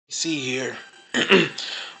See here.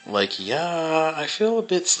 Like, yeah, I feel a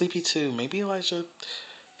bit sleepy too. Maybe Elijah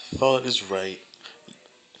thought is right.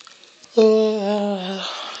 Uh,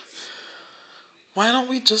 why don't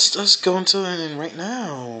we just us go into it right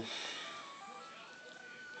now?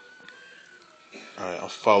 Alright, I'll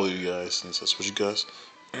follow you guys since that's what you guys.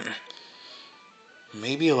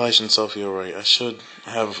 Maybe Elijah and Sophie are right. I should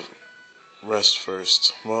have rest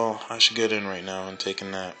first. Well, I should get in right now and take a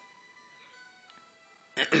nap.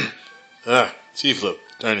 T-Flip.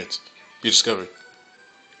 Darn it. You discovered.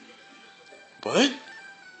 What?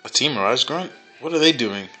 A Team Mirage Grunt? What are they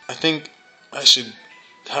doing? I think I should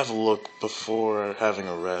have a look before having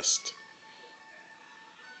a rest.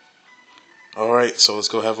 Alright, so let's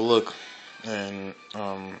go have a look. And,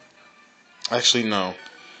 actually, no.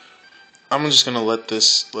 I'm just gonna let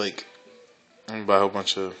this, like, buy a whole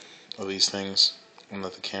bunch of these things and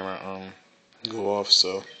let the camera, go off,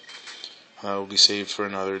 so that will be saved for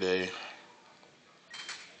another day.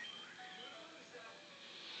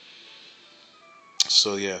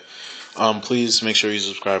 So, yeah. Please make sure you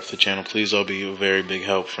subscribe to the channel. Please, that'll be a very big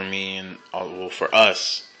help for me and, well, for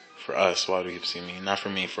us. For us, why do you keep seeing me? Not for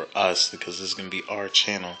me, for us, because this is going to be our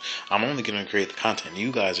channel. I'm only going to create the content.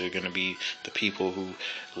 You guys are going to be the people who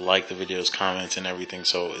like the videos, comment, and everything.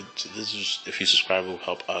 So, this is, if you subscribe, it will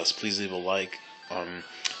help us. Please leave a like.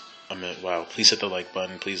 Please hit the like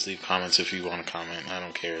button. Please leave comments if you want to comment. I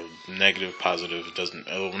don't care. Negative, positive, it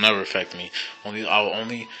will never affect me. I will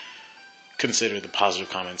only consider the positive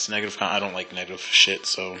comments. I don't like negative shit,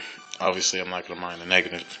 so obviously I'm not going to mind the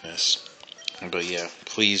negativeness. But yeah,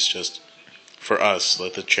 please just, for us, please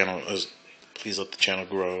let the channel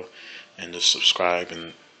grow, and just subscribe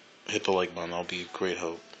and hit the like button. That'll be a great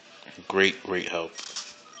help. Great help.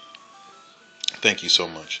 Thank you so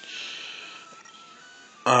much.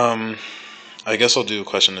 I guess I'll do a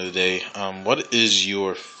question of the day. What is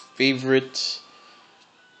your favorite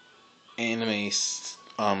anime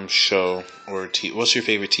show, or what's your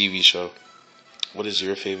favorite TV show? What is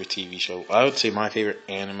your favorite TV show? I would say my favorite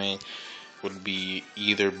anime would be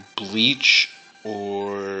either Bleach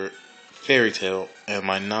or Fairy Tail, and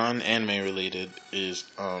my non-anime related is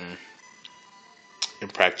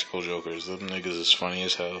Impractical Jokers. Them niggas is funny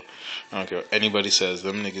as hell. I don't care what anybody says.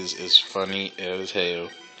 Them niggas is funny as hell.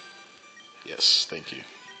 Yes, thank you.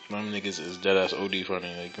 Them niggas is deadass OD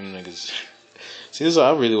funny. Like, them niggas. See, this is,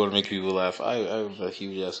 I really want to make people laugh. I'm a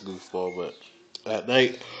huge ass goofball, but at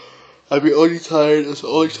night I'd be only tired. It's the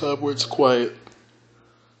only time where it's quiet.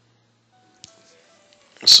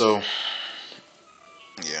 So,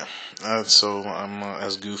 yeah. So I'm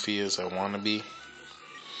as goofy as I want to be.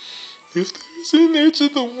 If there's an edge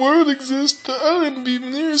of the world exists, the island would be the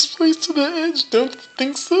nearest place to the edge. Don't you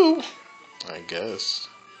think so? I guess.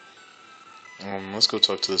 Let's go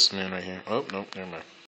talk to this man right here. Oh, nope, never mind.